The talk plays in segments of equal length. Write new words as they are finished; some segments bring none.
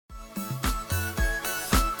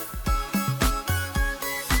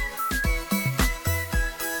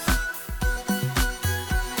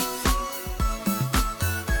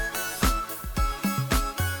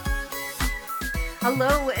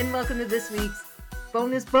Hello and welcome to this week's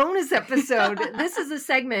bonus episode. This is a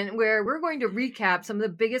segment where we're going to recap some of the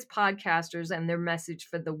biggest podcasters and their message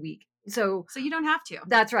for the week. So you don't have to.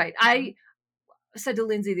 That's right. I said to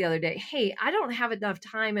Lindsay the other day, hey, I don't have enough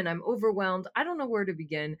time and I'm overwhelmed. I don't know where to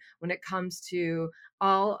begin when it comes to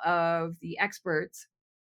all of the experts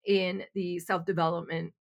in the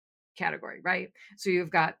self-development category, right? So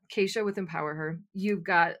you've got Keisha with Empower Her. You've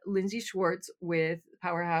got Lindsay Schwartz with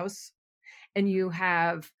Powerhouse. And you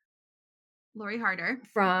have Lori Harder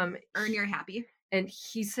from Earn Your Happy. And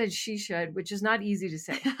he said she should, which is not easy to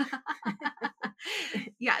say.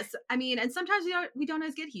 Yes. I mean, and sometimes we don't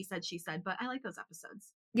always get he said, she said, but I like those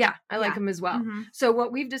episodes. Yeah, I like them as well. Mm-hmm. So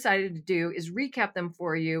what we've decided to do is recap them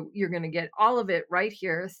for you. You're going to get all of it right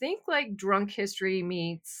here. Think like Drunk History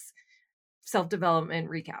meets self-development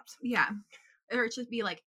recaps. Yeah. Or it should be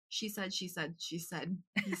like, she said, she said, she said,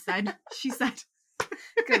 he said, she said.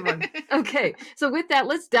 Good one. Okay. So with that,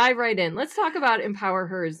 let's dive right in. Let's talk about Empower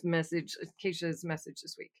Her's message, Keisha's message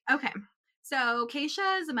this week. Okay. So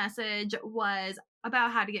Keisha's message was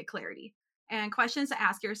about how to get clarity and questions to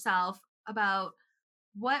ask yourself about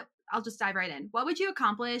I'll just dive right in. What would you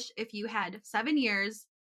accomplish if you had 7 years,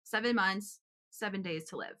 7 months, 7 days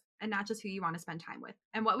to live, and not just who you want to spend time with?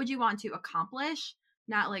 And what would you want to accomplish?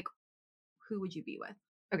 Not like who would you be with?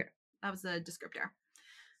 Okay. That was the descriptor.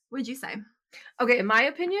 What did you say? Okay, in my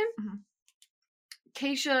opinion,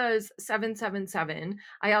 Keisha's 777.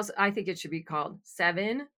 I think it should be called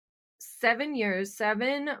 7 years,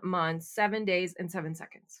 7 months, 7 days, and 7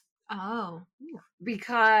 seconds. Oh,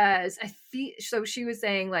 because I feel so. She was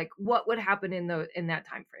saying like, what would happen in that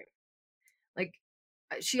time frame? Like,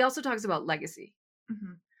 she also talks about legacy,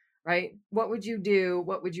 right? What would you do?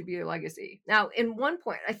 What would you be your legacy? Now, in one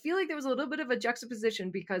point, I feel like there was a little bit of a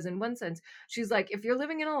juxtaposition because in one sense, she's like, if you're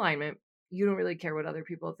living in alignment, you don't really care what other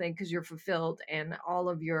people think because you're fulfilled and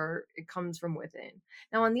it comes from within.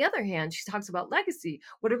 Now, on the other hand, she talks about legacy.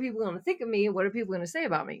 What are people going to think of me? What are people going to say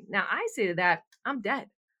about me? Now, I say to that, I'm dead.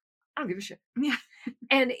 I don't give a shit. Yeah.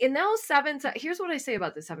 And in those here's what I say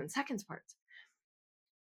about the 7 seconds parts.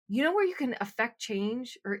 You know where you can affect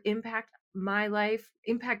change or impact my life,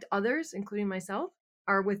 impact others, including myself,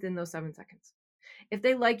 are within those 7 seconds. If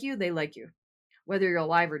they like you, they like you, whether you're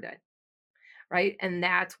alive or dead. Right. And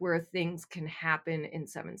that's where things can happen in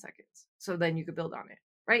 7 seconds. So then you could build on it.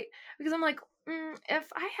 Right. Because I'm like, if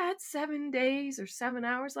I had 7 days or 7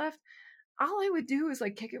 hours left, all I would do is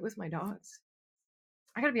like kick it with my dogs.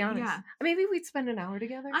 I gotta be honest. Yeah. Maybe we'd spend an hour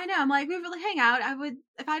together. I know. I'm like, we would really hang out.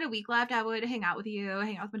 If I had a week left, I would hang out with you,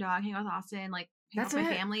 hang out with my dog, hang out with Austin, like hang out with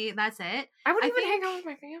my family. That's it. I wouldn't even hang out with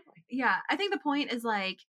my family. Yeah. I think the point is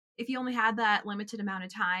like, if you only had that limited amount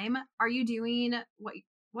of time, are you doing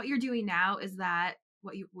what you're doing now? Is that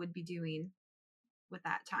what you would be doing with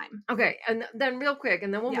that time? Okay. And then real quick,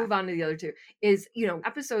 and then we'll move on to the other two, is,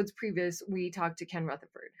 episodes previous, we talked to Ken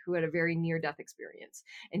Rutherford, who had a very near-death experience.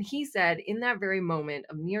 And he said in that very moment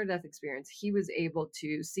of near-death experience, he was able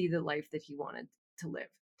to see the life that he wanted to live.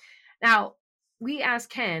 Now, we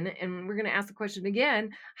asked Ken, and we're going to ask the question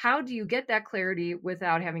again, how do you get that clarity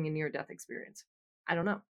without having a near-death experience? I don't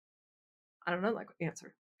know that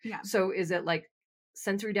answer. Yeah. So is it like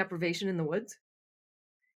sensory deprivation in the woods?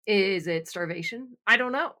 Is it starvation? I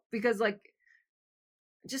don't know, because like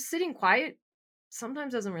just sitting quiet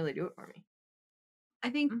sometimes doesn't really do it for me. I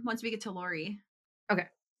think once we get to Lori. Okay.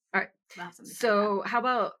 All right. So how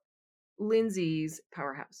about Lindsay's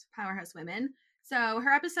Powerhouse Women? So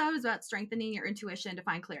her episode is about strengthening your intuition to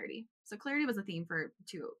find clarity. So clarity was a theme for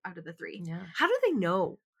 2 out of the 3. Yeah. How do they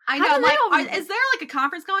know? I know. Like, is there like a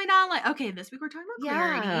conference going on? Like, okay, this week we're talking about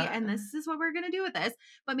clarity, and this is what we're gonna do with this.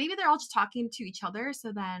 But maybe they're all just talking to each other,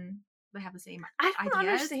 so then they have the same ideas. I don't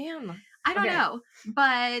understand. I don't know.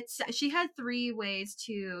 But she had 3 ways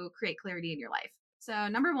to create clarity in your life. So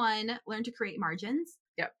number 1, learn to create margins.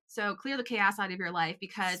 Yep. So clear the chaos out of your life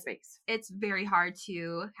because it's very hard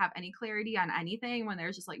to have any clarity on anything when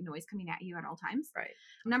there's just like noise coming at you at all times. Right.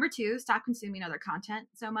 Number 2, stop consuming other content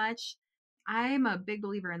so much. I'm a big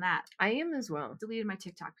believer in that. I am as well. Deleted my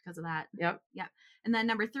TikTok because of that. Yep. And then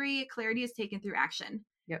number 3, clarity is taken through action.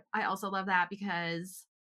 Yep. I also love that because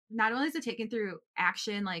not only is it taken through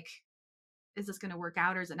action, like, is this going to work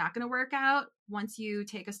out or is it not going to work out? Once you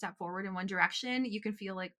take a step forward in one direction, you can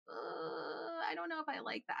feel like, I don't know if I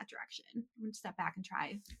like that direction. I'm going to step back and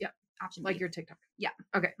try. Yep. Option like B. your TikTok. Yeah.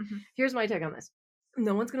 Okay. Mm-hmm. Here's my take on this.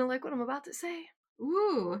 No one's going to like what I'm about to say.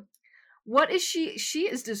 Ooh. What is she? She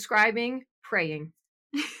is describing praying.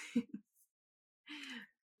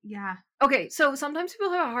 Yeah. Okay, so sometimes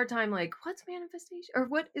people have a hard time like, what's manifestation? Or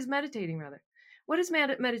what is meditating, rather? What is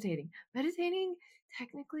meditating? Meditating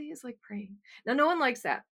technically is like praying. Now, no one likes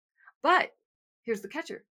that. But here's the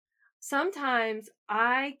catcher. Sometimes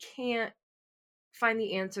I can't find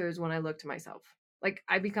the answers when I look to myself. Like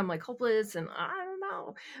I become like hopeless and I don't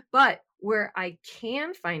know. But where I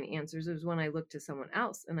can find answers is when I look to someone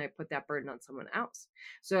else and I put that burden on someone else.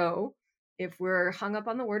 So if we're hung up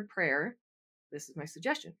on the word prayer, this is my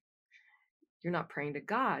suggestion. You're not praying to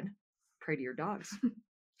God, pray to your dogs.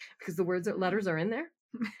 Because the letters are in there.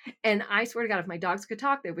 And I swear to God, if my dogs could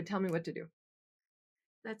talk, they would tell me what to do.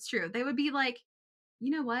 That's true. They would be like,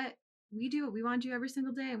 you know what? We do what we want to do every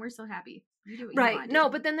single day and we're so happy. You do what you want to No,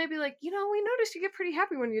 do. but then they'd be like, we noticed you get pretty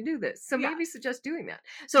happy when you do this. So Yeah. maybe suggest doing that.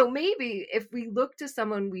 So maybe if we look to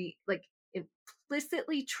someone we like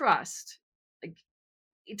implicitly trust, like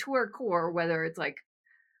to our core, whether it's like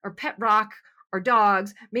our pet rock or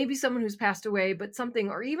dogs, maybe someone who's passed away, but something,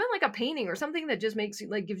 or even like a painting or something that just makes you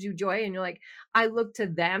like gives you joy. And you're like, I look to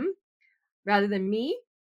them rather than me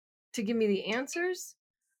to give me the answers.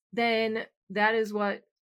 Then that is what,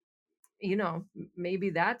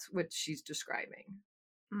 maybe that's what she's describing.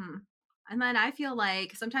 And then I feel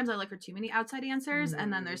like sometimes I look for too many outside answers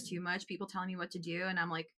and then there's too much people telling me what to do. And I'm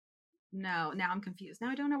like, no, now I'm confused. Now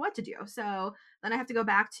I don't know what to do. So then I have to go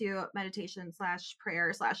back to meditation /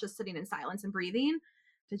 prayer / just sitting in silence and breathing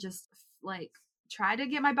to just like try to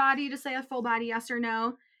get my body to say a full body yes or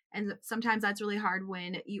no. And sometimes that's really hard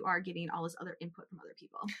when you are getting all this other input from other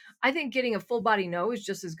people. I think getting a full body no is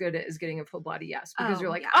just as good as getting a full body yes. Because you're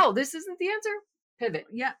like, this isn't the answer. Pivot.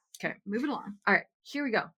 Yep. Okay. Move it along. All right. Here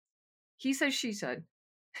we go. He said, she said.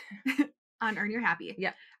 On Earn Your Happy.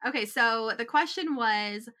 Yeah. Okay. So the question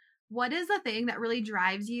was, what is the thing that really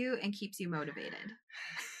drives you and keeps you motivated?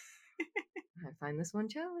 I find this one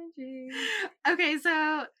challenging. Okay,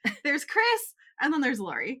 so there's Chris and then there's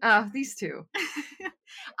Lori. Oh, these two.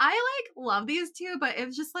 I love these two, but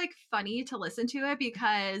it's just funny to listen to it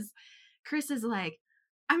because Chris is like,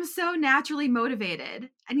 I'm so naturally motivated.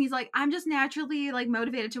 And he's like, I'm just naturally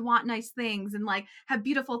motivated to want nice things and have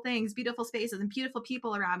beautiful things, beautiful spaces, and beautiful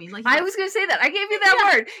people around me. I was going to say that. I gave you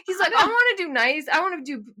that word. He's like, I want to do nice. I want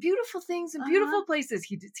to do beautiful things and beautiful places.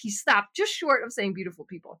 He stopped just short of saying beautiful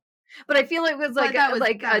people. But I feel it was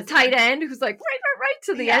a tight end who's like right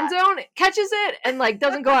to the end zone, catches it, and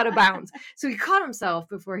doesn't go out of bounds. So he caught himself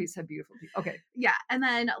before he said beautiful people. Okay. Yeah. And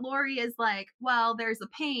then Lori is like, well, there's the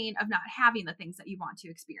pain of not having the things that you want to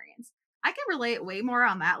experience. I can relate way more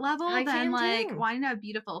on that level than wanting to have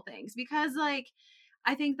beautiful things because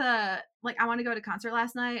I think I want to go to a concert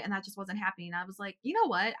last night and that just wasn't happening. I was like, you know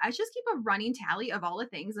what? I just keep a running tally of all the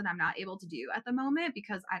things that I'm not able to do at the moment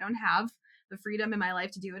because I don't have the freedom in my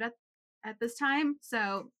life to do it at this time.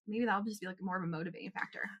 So maybe that'll just be more of a motivating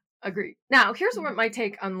factor. Agreed. Now, here's what my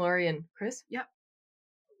take on Lori and Chris. Yep.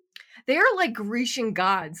 They are like Grecian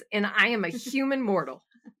gods, and I am a human mortal.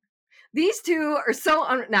 These two are so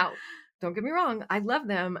now, don't get me wrong, I love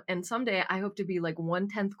them, and someday I hope to be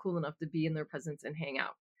 1/10 cool enough to be in their presence and hang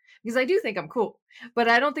out. Because I do think I'm cool, but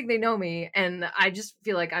I don't think they know me, and I just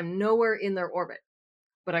feel like I'm nowhere in their orbit.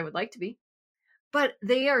 But I would like to be. But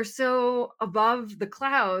they are so above the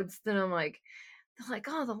clouds that I'm like, they're like,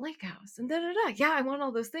 oh, the lake house and da-da-da. Yeah, I want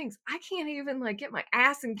all those things. I can't even get my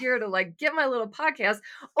ass in gear to get my little podcast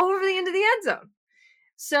over the end of the end zone.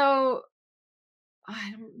 So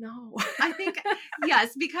I don't know. I think,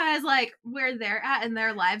 yes, because where they're at in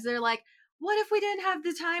their lives, they're like, what if we didn't have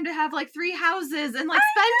the time to have 3 houses and spend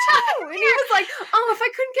time? And he was like, oh, if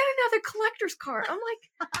I couldn't get another collector's cart. I'm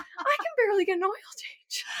like, I can barely get an oil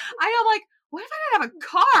change. I am like, what if I didn't have a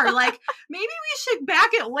car? Maybe we should back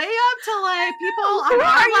it way up to people on our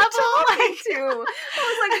level. I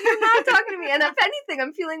was like, you're not talking to me. And if anything,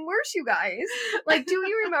 I'm feeling worse, you guys. Do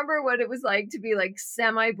you remember what it was like to be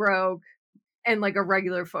semi-broke and a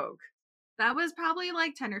regular folk? That was probably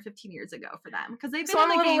 10 or 15 years ago for them because they've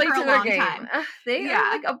been in the game for a long time. They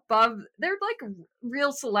are above. They're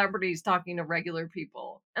real celebrities talking to regular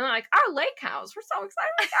people, and they're like, "Our lake house, we're so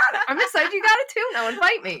excited we got it. I'm excited you got it too. Now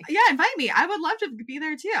invite me." Yeah, invite me. I would love to be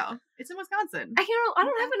there too. It's in Wisconsin. I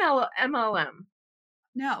don't have an MLM.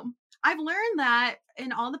 No, I've learned that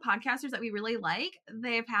in all the podcasters that we really like,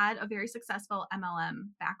 they've had a very successful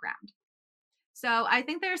MLM background. So I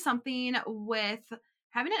think there's something with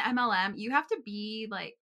having an MLM, you have to be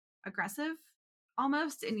aggressive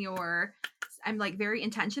almost in your I'm like very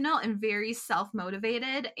intentional and very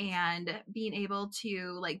self-motivated, and being able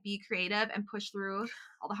to like be creative and push through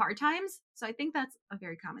all the hard times. So I think that's a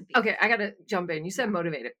very common theme. Okay, I gotta jump in. You said Yeah.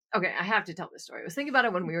 motivated. Okay, I have to tell this story. I was thinking about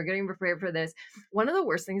it when we were getting prepared for this. One of the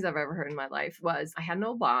worst things I've ever heard in my life was I had an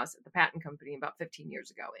old boss at the patent company about 15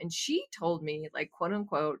 years ago. And she told me, like, quote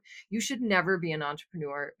unquote, you should never be an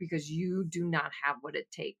entrepreneur because you do not have what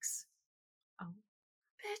it takes. Oh.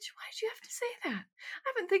 Bitch, why did you have to say that?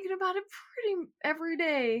 I've been thinking about it pretty every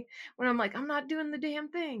day when I'm like, I'm not doing the damn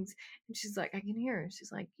things. And she's like, I can hear her.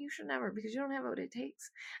 She's like, you should never because you don't have what it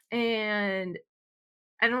takes. And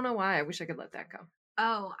I don't know why. I wish I could let that go.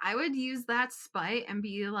 Oh, I would use that spite and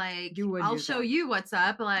be like, You would I'll use show that. you what's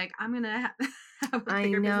up. Like, I'm going to have a I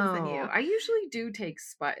bigger business than know. you. I usually do take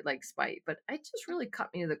spite, but it just really cut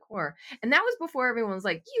me to the core. And that was before everyone was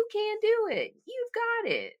like, you can do it. You've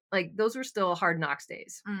got it. Like, those were still Hard Knocks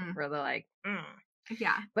days where they're like,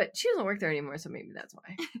 Yeah. But she doesn't work there anymore, so maybe that's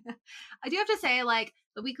why. I do have to say, like,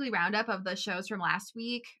 the weekly roundup of the shows from last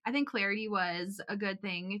week, I think clarity was a good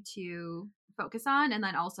thing to focus on. And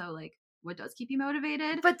then also, like, what does keep you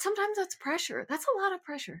motivated? But sometimes that's pressure. That's a lot of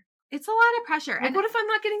pressure. It's a lot of pressure. Like, what if I'm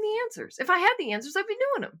not getting the answers? If I had the answers, I'd be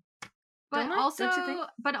doing them. But Don't I? also, Don't you think?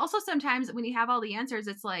 but also sometimes when you have all the answers,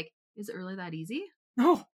 it's like, is it really that easy?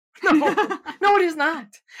 No, it is not.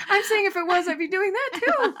 I'm saying if it was, I'd be doing that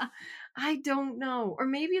too. I don't know. Or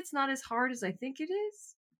maybe it's not as hard as I think it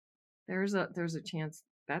is. There's a chance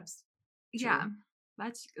that's true. Yeah,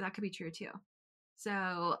 that could be true too.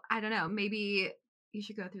 So I don't know. Maybe you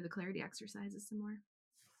should go through the clarity exercises some more.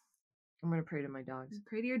 I'm gonna pray to my dogs.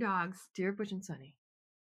 Pray to your dogs. Dear Butch and Sunny.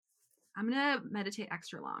 I'm gonna meditate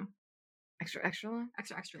extra long. Extra long?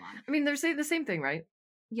 Extra long. I mean, they're saying the same thing, right?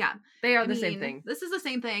 Yeah. They are the same thing. This is the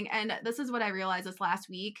same thing. And this is what I realized this last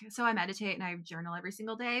week. So I meditate and I journal every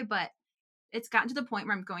single day, but it's gotten to the point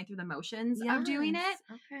where I'm going through the motions of doing it.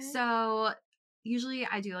 Okay. So usually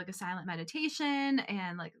I do like a silent meditation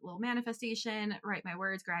and like a little manifestation, write my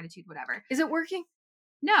words, gratitude, whatever. Is it working?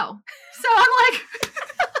 No. So I'm like,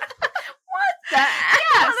 what the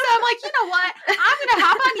yeah. So I'm like, you know what? I'm going to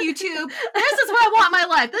hop on YouTube. This is what I want in my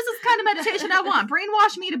life. This is the kind of meditation I want.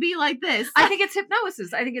 Brainwash me to be like this. I think it's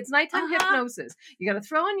hypnosis. I think it's nighttime hypnosis. You got to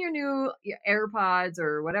throw on your AirPods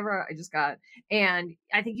or whatever I just got. And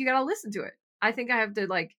I think you got to listen to it. I think I have to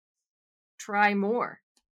like try more.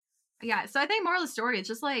 Yeah, so I think moral of the story is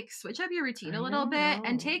just like switch up your routine a little bit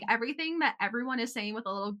and take everything that everyone is saying with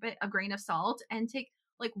a little bit of grain of salt and take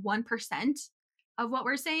like 1% of what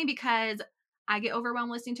we're saying, because I get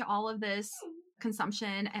overwhelmed listening to all of this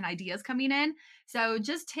consumption and ideas coming in. So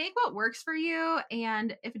just take what works for you,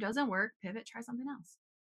 and if it doesn't work, pivot, try something else.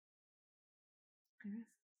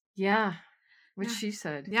 Yeah. Which she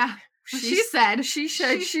said. Yeah. She said. She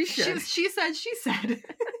said.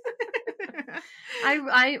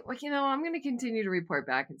 I I'm going to continue to report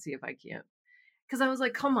back and see if I can. Because I was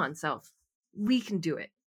like, come on, self. We can do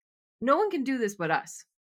it. No one can do this but us.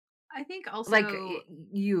 I think also... like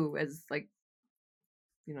you as like,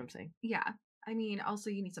 you know what I'm saying? Yeah. I mean, also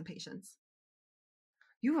you need some patience.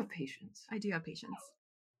 You have patience. I do have patience.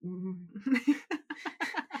 Mm-hmm.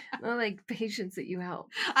 Not like patience that you help.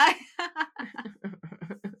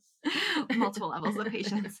 Multiple levels of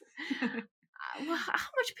patience. Well, how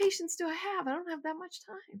much patience do I have? I don't have that much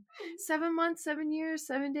time. 7 months, 7 years,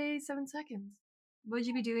 7 days, 7 seconds. What would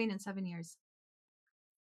you be doing in 7 years?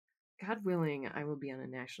 God willing, I will be on a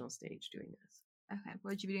national stage doing this. Okay.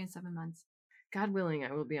 What would you be doing in 7 months? God willing,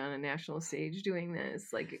 I will be on a national stage doing this,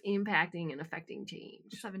 like impacting and affecting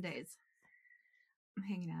change. 7 days. I'm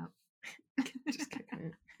hanging out. Just kicking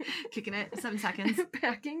it. Kicking it. 7 seconds.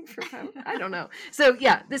 Packing for I don't know. So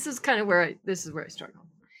yeah, this is kind of where I struggle.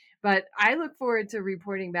 But I look forward to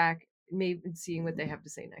reporting back, maybe seeing what they have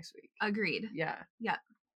to say next week. Agreed. Yeah. Yeah.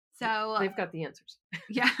 So they've got the answers.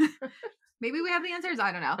 Yeah. Maybe we have the answers.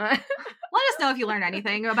 I don't know. Let us know if you learned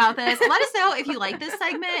anything about this. Let us know if you like this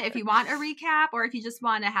segment, if you want a recap, or if you just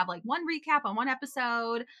want to have like one recap on one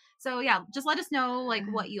episode. So yeah, just let us know like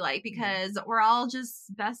what you like, because we're all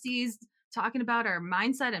just besties talking about our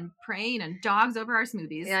mindset and praying and dogs over our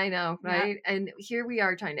smoothies. Yeah, I know, right? Yeah. And here we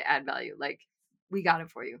are trying to add value. Like, we got it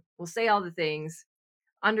for you. We'll say all the things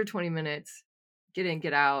under 20 minutes, get in,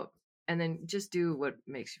 get out, and then just do what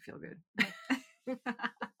makes you feel good.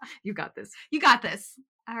 You got this. You got this.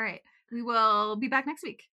 All right. We will be back next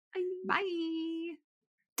week. Bye.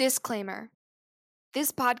 Disclaimer.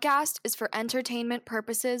 This podcast is for entertainment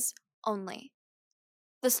purposes only.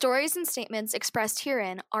 The stories and statements expressed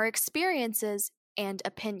herein are experiences and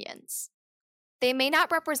opinions. They may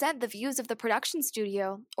not represent the views of the production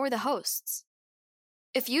studio or the hosts.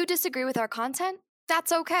 If you disagree with our content,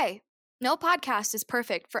 that's okay. No podcast is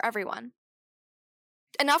perfect for everyone.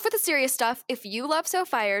 Enough with the serious stuff. If you love So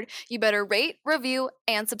Fired, you better rate, review,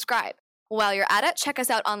 and subscribe. While you're at it, check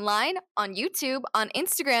us out online, on YouTube, on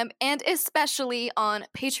Instagram, and especially on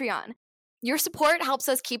Patreon. Your support helps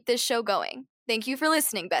us keep this show going. Thank you for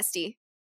listening, bestie.